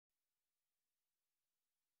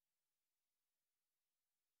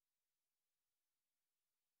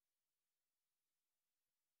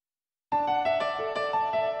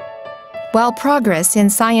While progress in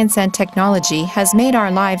science and technology has made our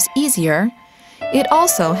lives easier, it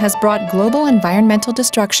also has brought global environmental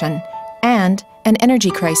destruction and an energy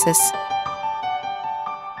crisis.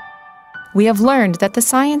 We have learned that the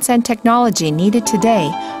science and technology needed today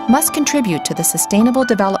must contribute to the sustainable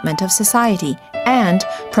development of society and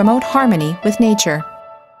promote harmony with nature.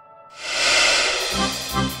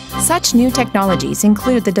 Such new technologies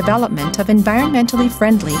include the development of environmentally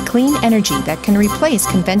friendly clean energy that can replace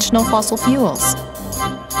conventional fossil fuels,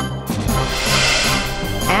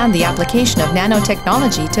 and the application of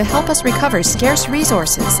nanotechnology to help us recover scarce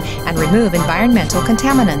resources and remove environmental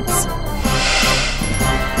contaminants.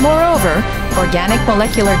 Moreover, organic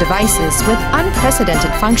molecular devices with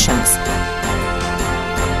unprecedented functions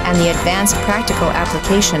and the advanced practical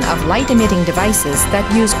application of light-emitting devices that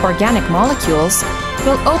use organic molecules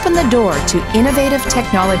will open the door to innovative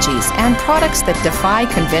technologies and products that defy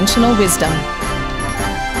conventional wisdom.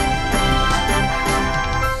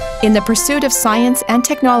 In the pursuit of science and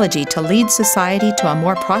technology to lead society to a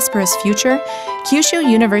more prosperous future, Kyushu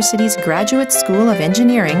University's Graduate School of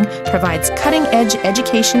Engineering provides cutting-edge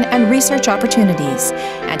education and research opportunities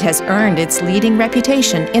and has earned its leading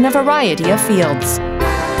reputation in a variety of fields.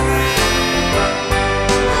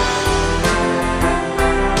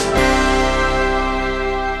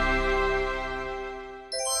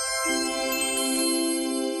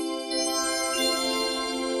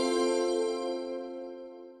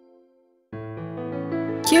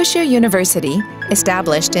 Kyushu University,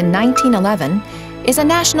 established in 1911, is a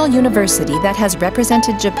national university that has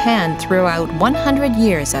represented Japan throughout 100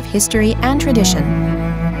 years of history and tradition.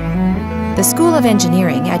 The School of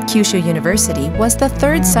Engineering at Kyushu University was the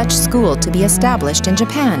third such school to be established in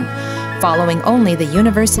Japan, following only the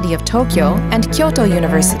University of Tokyo and Kyoto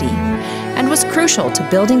University, and was crucial to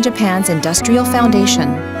building Japan's industrial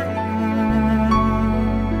foundation.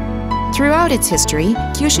 Throughout its history,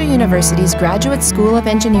 Kyushu University's Graduate School of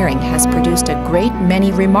Engineering has produced a great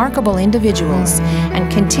many remarkable individuals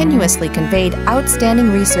and continuously conveyed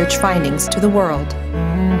outstanding research findings to the world.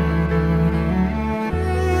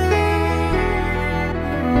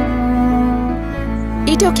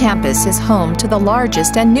 Ito Campus is home to the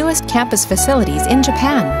largest and newest campus facilities in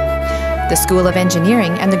Japan. The School of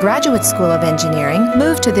Engineering and the Graduate School of Engineering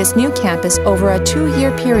moved to this new campus over a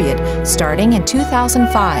 2-year period starting in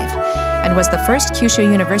 2005 and was the first Kyushu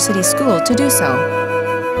University school to do so.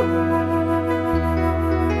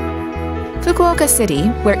 Fukuoka City,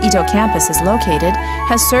 where Ito Campus is located,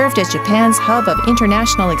 has served as Japan's hub of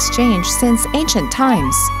international exchange since ancient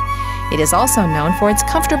times. It is also known for its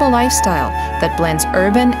comfortable lifestyle that blends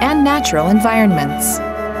urban and natural environments.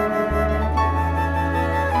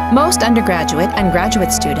 Most undergraduate and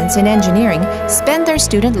graduate students in engineering spend their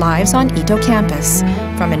student lives on Ito Campus,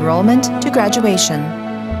 from enrollment to graduation.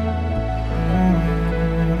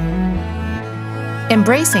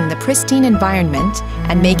 Embracing the pristine environment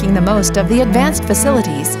and making the most of the advanced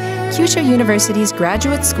facilities, Kyushu University's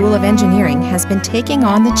Graduate School of Engineering has been taking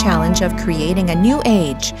on the challenge of creating a new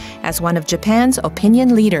age as one of Japan's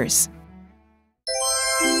opinion leaders.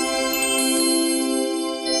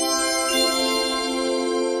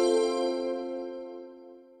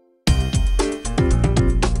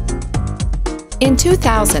 In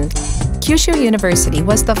 2000, Kyushu University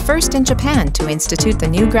was the first in Japan to institute the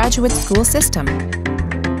new graduate school system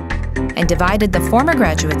and divided the former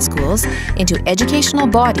graduate schools into educational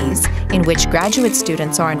bodies in which graduate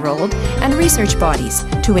students are enrolled and research bodies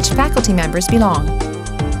to which faculty members belong.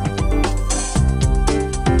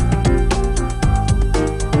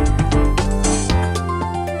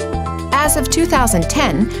 As of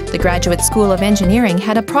 2010, the Graduate School of Engineering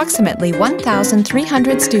had approximately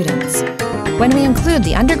 1,300 students. When we include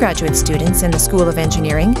the undergraduate students in the School of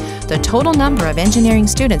Engineering, the total number of engineering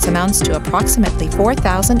students amounts to approximately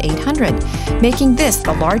 4,800, making this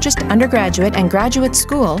the largest undergraduate and graduate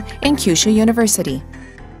school in Kyushu University.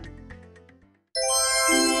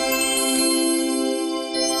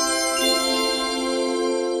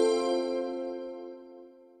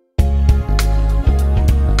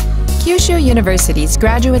 Kyushu University's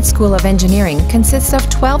Graduate School of Engineering consists of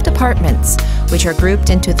 12 departments, which are grouped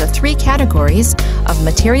into the 3 categories of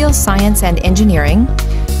Materials Science and Engineering,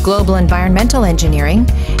 Global Environmental Engineering,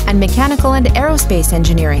 and Mechanical and Aerospace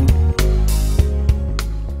Engineering.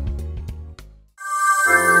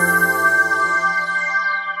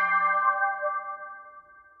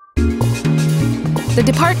 The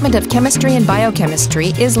Department of Chemistry and Biochemistry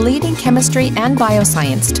is leading chemistry and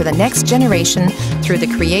bioscience to the next generation through the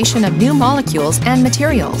creation of new molecules and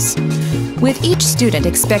materials. with each student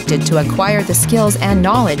expected to acquire the skills and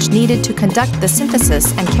knowledge needed to conduct the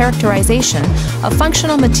synthesis and characterization of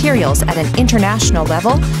functional materials at an international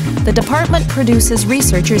level. The department produces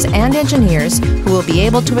researchers and engineers who will be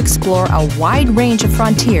able to explore a wide range of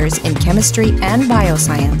frontiers in chemistry and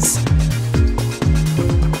bioscience.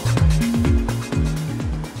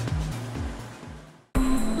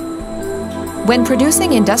 When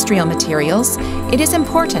producing industrial materials, it is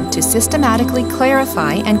important to systematically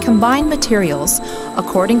clarify and combine materials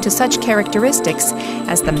according to such characteristics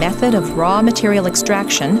as the method of raw material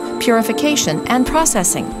extraction, purification, and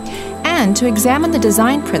processing, and to examine the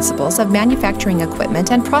design principles of manufacturing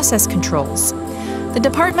equipment and process controls. The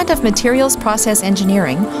Department of Materials Process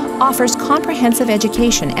Engineering offers comprehensive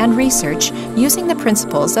education and research using the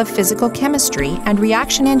principles of physical chemistry and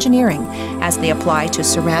reaction engineering as they apply to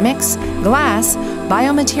ceramics, glass,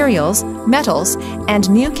 biomaterials, metals, and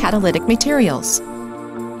new catalytic materials.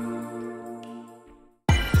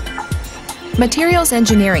 Materials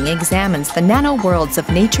engineering examines the nano-worlds of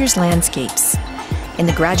nature's landscapes. In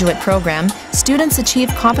the graduate program, students achieve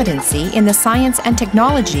competency in the science and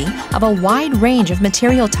technology of a wide range of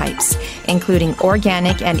material types, including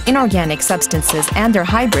organic and inorganic substances and their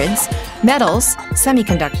hybrids, metals,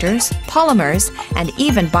 semiconductors, polymers, and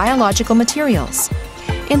even biological materials.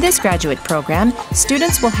 In this graduate program,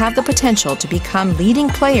 students will have the potential to become leading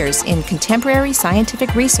players in contemporary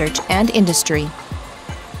scientific research and industry.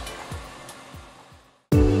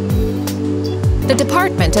 The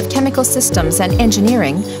Department of Chemical Systems and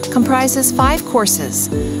Engineering comprises 5 courses: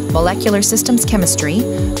 Molecular Systems Chemistry,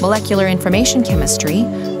 Molecular Information Chemistry,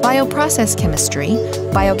 Bioprocess Chemistry,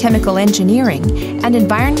 Biochemical Engineering, and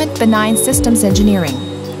Environment Benign Systems Engineering.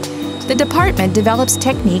 The department develops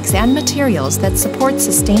techniques and materials that support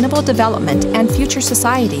sustainable development and future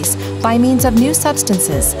societies by means of new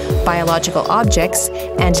substances, biological objects,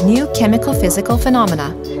 and new chemical-physical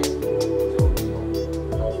phenomena.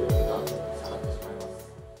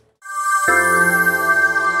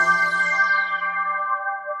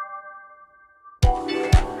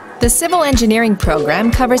 The Civil Engineering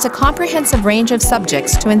program covers a comprehensive range of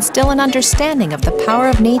subjects to instill an understanding of the power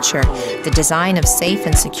of nature, the design of safe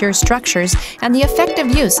and secure structures, and the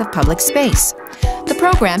effective use of public space. The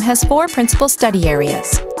program has 4 principal study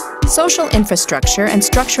areas. Social infrastructure and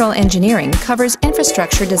structural engineering covers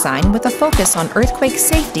infrastructure design with a focus on earthquake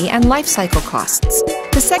safety and life cycle costs.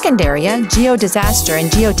 The second area, geodisaster and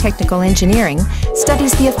geotechnical engineering,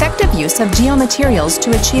 studies the effective use of geomaterials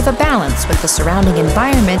to achieve a balance with the surrounding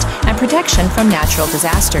environment and protection from natural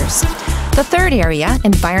disasters. The third area,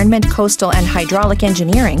 environment, coastal, and hydraulic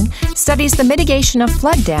engineering, studies the mitigation of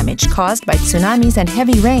flood damage caused by tsunamis and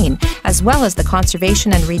heavy rain, as well as the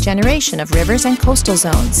conservation and regeneration of rivers and coastal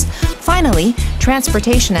zones. Finally,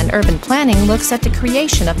 transportation and urban planning looks at the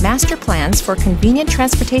creation of master plans for convenient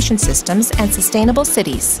transportation systems and sustainable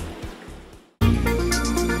cities.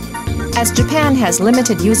 As Japan has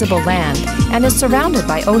limited usable land and is surrounded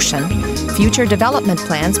by ocean, future development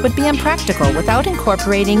plans would be impractical without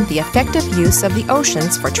incorporating the effective use of the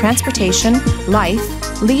oceans for transportation,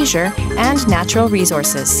 life, leisure, and natural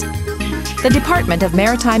resources. The Department of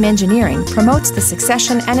Maritime Engineering promotes the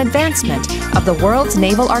succession and advancement of the world's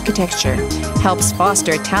naval architecture, helps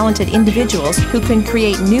foster talented individuals who can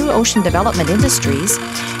create new ocean development industries,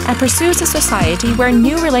 and pursues a society where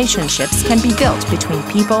new relationships can be built between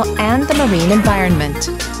people and the marine environment.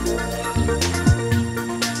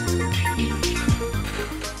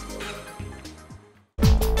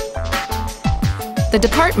 The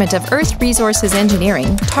Department of Earth Resources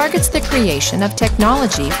Engineering targets the creation of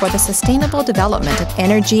technology for the sustainable development of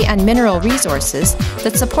energy and mineral resources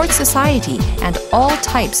that support society and all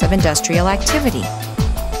types of industrial activity,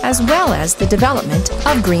 as well as the development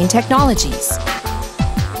of green technologies.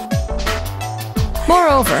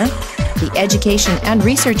 Moreover, the education and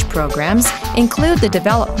research programs include the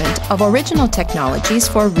development of original technologies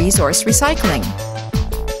for resource recycling,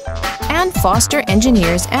 and foster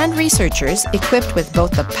engineers and researchers equipped with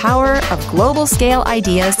both the power of global-scale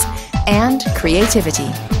ideas and creativity.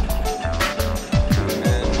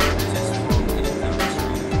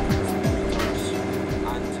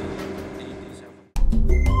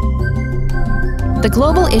 The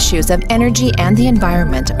global issues of energy and the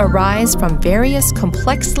environment arise from various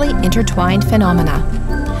complexly intertwined phenomena.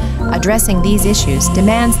 Addressing these issues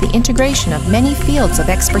demands the integration of many fields of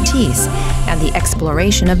expertise and the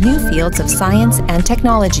exploration of new fields of science and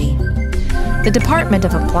technology. The Department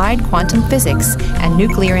of Applied Quantum Physics and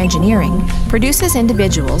Nuclear Engineering produces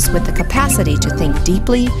individuals with the capacity to think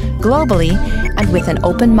deeply, globally, and with an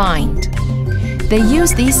open mind. They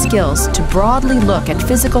use these skills to broadly look at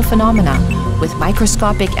physical phenomena with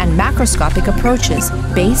microscopic and macroscopic approaches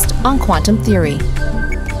based on quantum theory.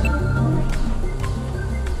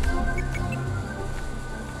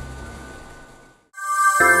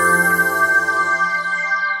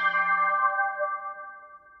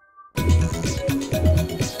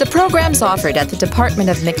 The programs offered at the Department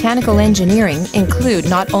of Mechanical Engineering include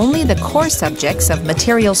not only the core subjects of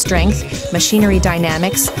material strength, machinery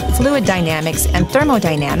dynamics, fluid dynamics, and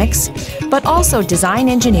thermodynamics, but also design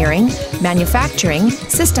engineering, manufacturing,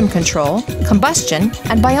 system control, combustion,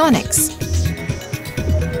 and bionics.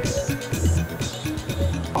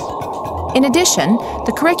 In addition,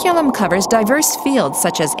 the curriculum covers diverse fields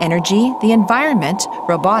such as energy, the environment,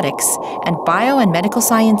 robotics, and bio and medical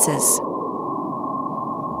sciences.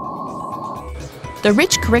 The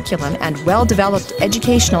rich curriculum and well-developed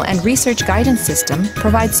educational and research guidance system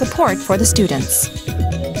provide support for the students.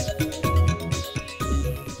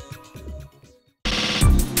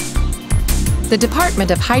 The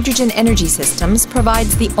Department of Hydrogen Energy Systems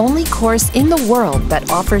provides the only course in the world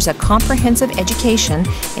that offers a comprehensive education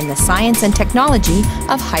in the science and technology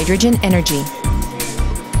of hydrogen energy.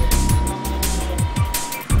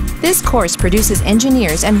 This course produces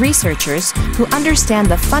engineers and researchers who understand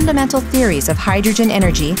the fundamental theories of hydrogen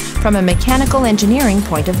energy from a mechanical engineering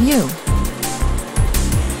point of view.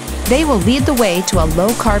 They will lead the way to a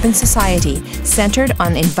low-carbon society centered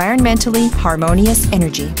on environmentally harmonious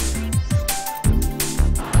energy.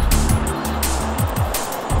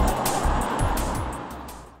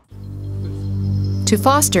 To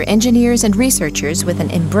foster engineers and researchers with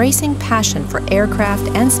an embracing passion for aircraft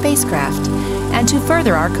and spacecraft, and to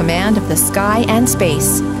further our command of the sky and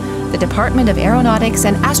space, the Department of Aeronautics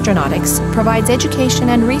and Astronautics provides education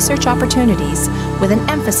and research opportunities with an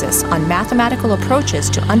emphasis on mathematical approaches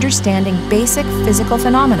to understanding basic physical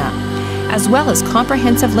phenomena, as well as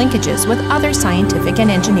comprehensive linkages with other scientific and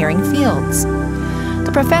engineering fields.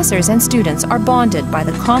 The professors and students are bonded by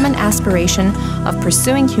the common aspiration of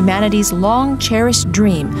pursuing humanity's long-cherished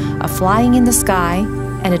dream of flying in the sky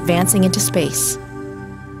and advancing into space.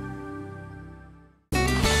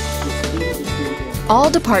 All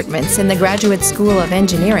departments in the Graduate School of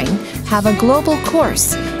Engineering have a global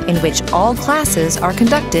course in which all classes are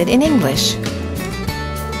conducted in English.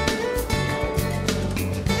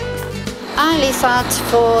 I research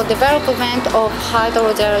for development of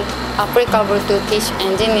hydrogel applicable to tissue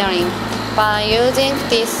engineering. By using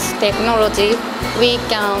this technology, we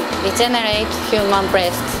can regenerate human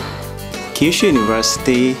breasts. Kyushu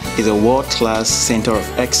University is a world-class center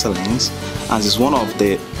of excellence and is one of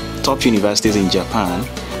the top universities in Japan.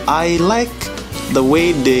 I like the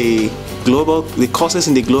way the courses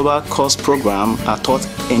in the global course program are taught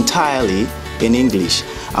entirely in English,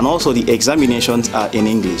 and also the examinations are in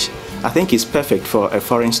English. I think it's perfect for a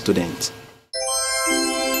foreign student.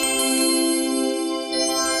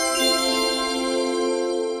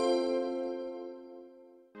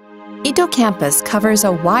 Ito campus covers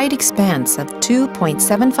a wide expanse of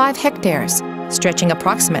 2.75 hectares, stretching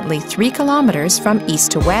approximately 3 kilometers from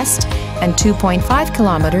east to west and 2.5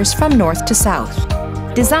 kilometers from north to south.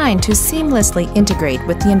 Designed to seamlessly integrate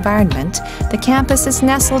with the environment, the campus is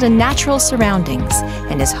nestled in natural surroundings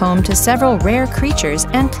and is home to several rare creatures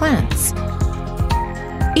and plants.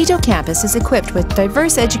 Ito campus is equipped with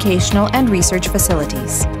diverse educational and research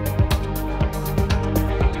facilities.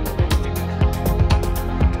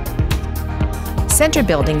 Center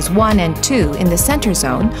Buildings 1 and 2 in the Center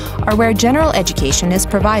Zone are where general education is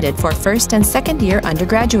provided for first and second year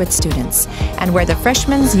undergraduate students, and where the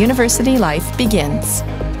freshman's university life begins.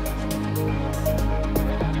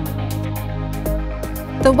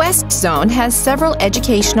 The West Zone has several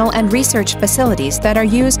educational and research facilities that are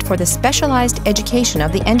used for the specialized education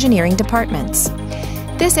of the engineering departments.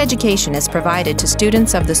 This education is provided to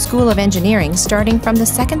students of the School of Engineering starting from the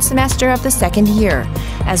second semester of the second year,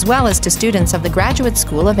 as well as to students of the Graduate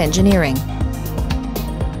School of Engineering.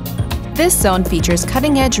 This zone features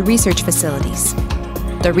cutting-edge research facilities.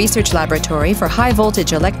 The Research Laboratory for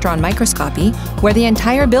High-Voltage Electron Microscopy, where the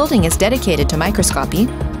entire building is dedicated to microscopy.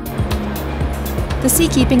 The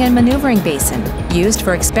Seakeeping and Maneuvering Basin, used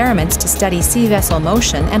for experiments to study sea vessel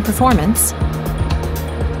motion and performance.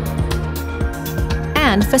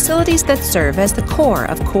 And facilities that serve as the core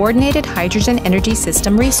of coordinated hydrogen energy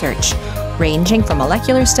system research, ranging from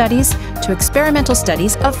molecular studies to experimental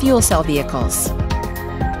studies of fuel cell vehicles.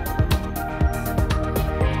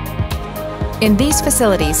 In these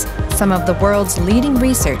facilities, some of the world's leading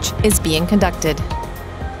research is being conducted.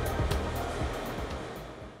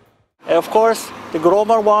 Of course, the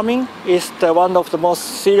global warming is one of the most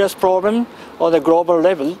serious problems on the global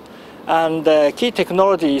level. And the key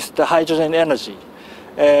technology is the hydrogen energy.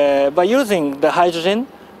 By using the hydrogen,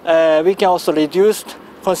 we can also reduce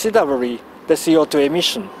considerably the CO2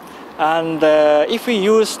 emission. And if we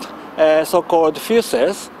used so-called fuel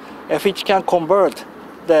cells, which can convert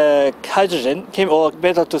the hydrogen, or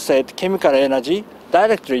better to say, chemical energy,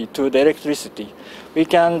 directly to the electricity, we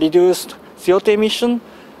can reduce CO2 emission,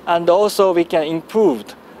 and also we can improve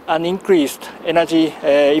and increase energy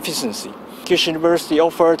efficiency. Kyushu University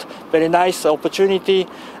offered very nice opportunity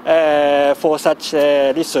for such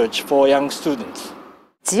research for young students.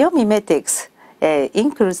 Geomimetics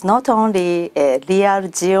includes not only real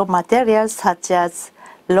geomaterials such as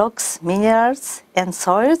rocks, minerals, and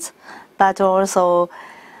soils, but also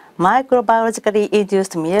microbiologically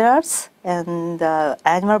induced minerals and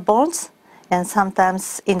animal bones, and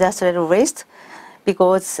sometimes industrial waste,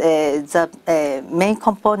 because the main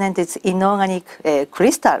component is inorganic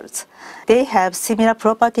crystals. They have similar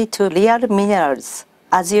property to real minerals.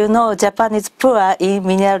 As you know, Japan is poor in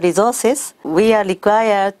mineral resources. We are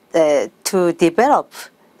required to develop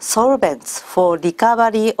solvents for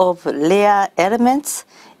recovery of rare elements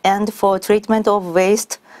and for treatment of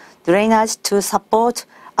waste drainage to support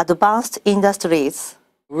advanced industries.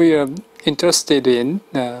 We are interested in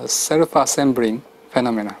self-assembling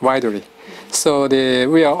phenomena widely. So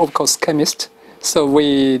we are, of course, chemists. So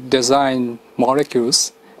we design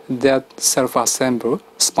molecules that self-assemble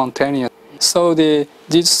spontaneously. So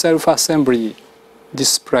these self-assembly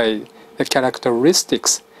display the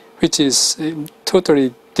characteristics which is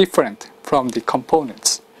totally different from the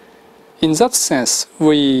components. In that sense,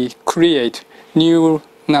 we create new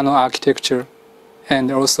nano-architecture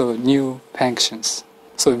and also new functions.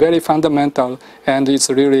 So very fundamental, and it's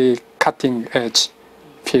really cutting-edge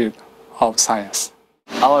field of science.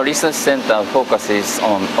 Our research center focuses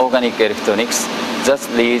on organic electronics that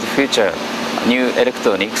lead future new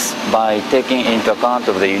electronics by taking into account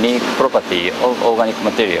of the unique property of organic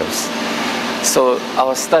materials. So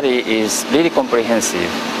our study is really comprehensive,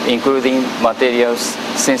 including materials,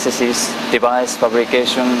 synthesis, device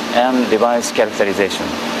fabrication, and device characterization.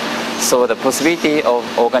 So the possibility of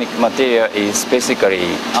organic material is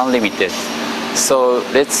basically unlimited. So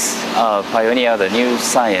let's pioneer the new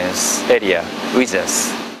science area with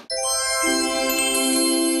us.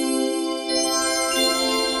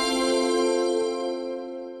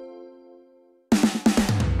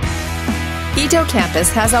 Ito campus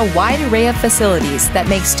has a wide array of facilities that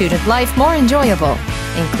make student life more enjoyable,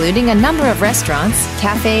 including a number of restaurants,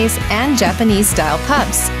 cafes, and Japanese-style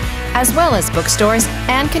pubs, as well as bookstores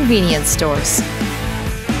and convenience stores.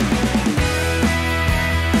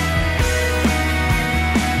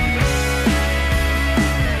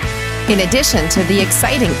 In addition to the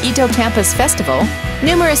exciting Ito Campus Festival,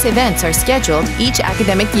 numerous events are scheduled each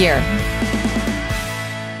academic year.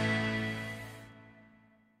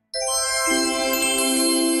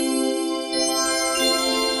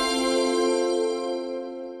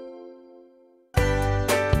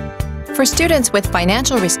 For students with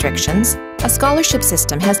financial restrictions, a scholarship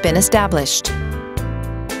system has been established.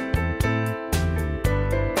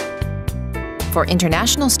 For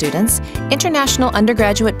international students, International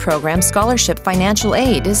Undergraduate Program Scholarship Financial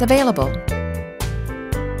Aid is available.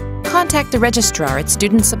 Contact the registrar at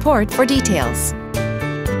Student Support for details.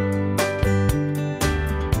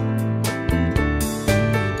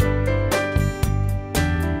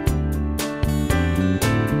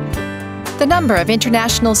 The number of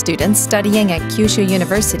international students studying at Kyushu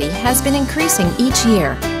University has been increasing each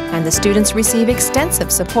year, and the students receive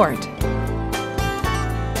extensive support.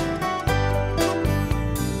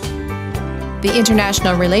 The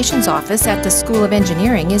International Relations Office at the School of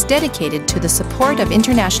Engineering is dedicated to the support of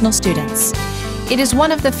international students. It is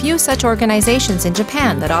one of the few such organizations in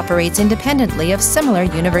Japan that operates independently of similar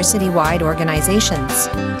university-wide organizations.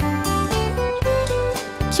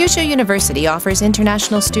 Kyushu University offers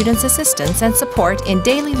international students assistance and support in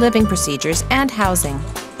daily living procedures and housing.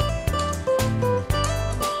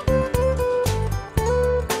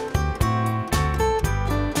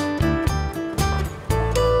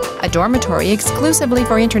 A dormitory exclusively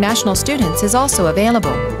for international students is also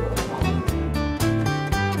available.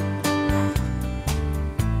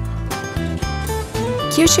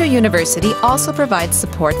 Kyushu University also provides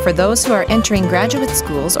support for those who are entering graduate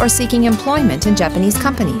schools or seeking employment in Japanese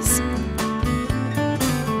companies.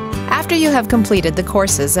 After you have completed the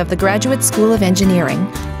courses of the Graduate School of Engineering,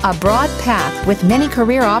 a broad path with many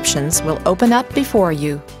career options will open up before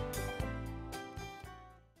you.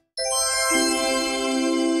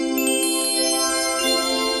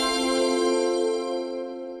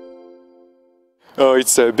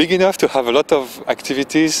 It's big enough to have a lot of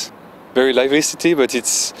activities, very lively city, but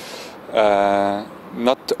it's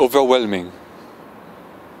not overwhelming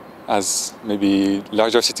as maybe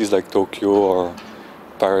larger cities like Tokyo or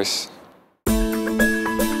Paris.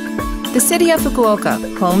 The city of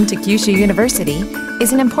Fukuoka, home to Kyushu University,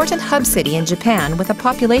 is an important hub city in Japan with a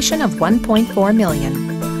population of 1.4 million.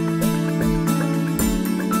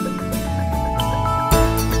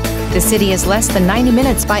 The city is less than 90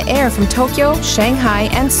 minutes by air from Tokyo, Shanghai,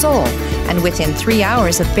 and Seoul, and within 3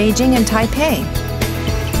 hours of Beijing and Taipei.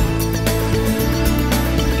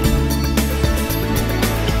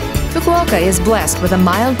 Fukuoka is blessed with a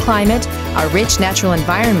mild climate, a rich natural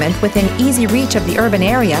environment within easy reach of the urban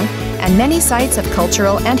area, and many sites of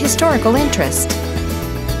cultural and historical interest.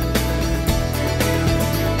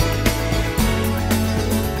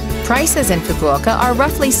 Prices in Fukuoka are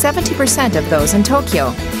roughly 70% of those in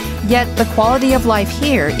Tokyo, yet the quality of life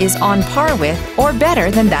here is on par with or better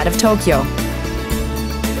than that of Tokyo.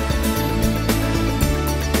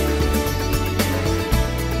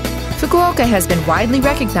 Fukuoka has been widely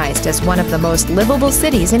recognized as one of the most livable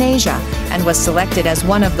cities in Asia and was selected as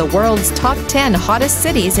one of the world's top 10 hottest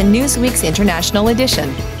cities in Newsweek's International Edition.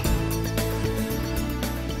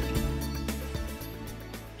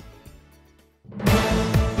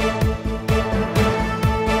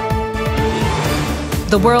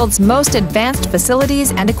 The world's most advanced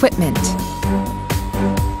facilities and equipment.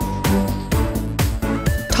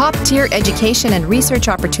 Top-tier education and research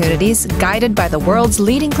opportunities guided by the world's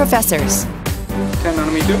leading professors. 10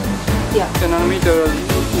 nanometer? Yeah. 10 nanometer.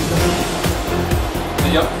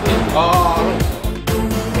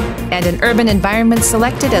 And an urban environment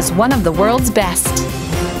selected as one of the world's best.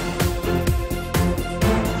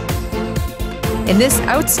 In this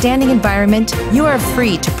outstanding environment, you are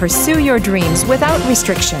free to pursue your dreams without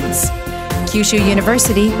restrictions. Kyushu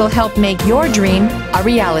University will help make your dream a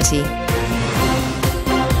reality.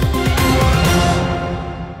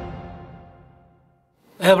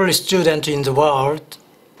 Every student in the world,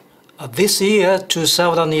 this year,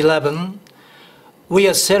 2011, we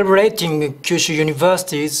are celebrating Kyushu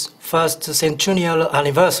University's first centennial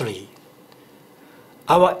anniversary.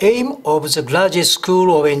 Our aim of the Graduate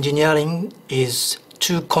School of Engineering is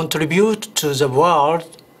to contribute to the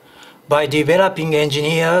world by developing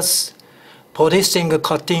engineers possessing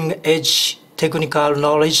cutting-edge technical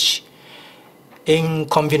knowledge in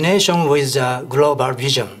combination with a global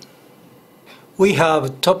vision. We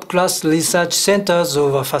have top-class research centers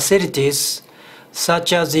of facilities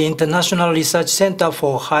such as the International Research Center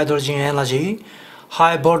for Hydrogen Energy,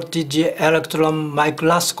 High-Voltage Electron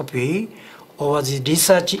Microscopy, or the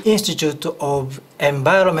Research Institute of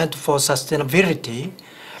Environment for Sustainability,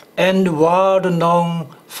 and world-known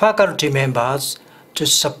faculty members to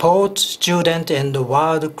support student and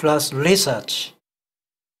world-class research.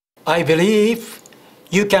 I believe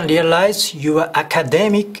you can realize your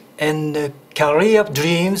academic and career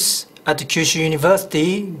dreams at Kyushu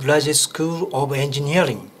University Graduate School of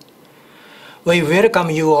Engineering. We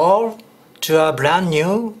welcome you all to our brand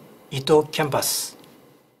new Ito campus.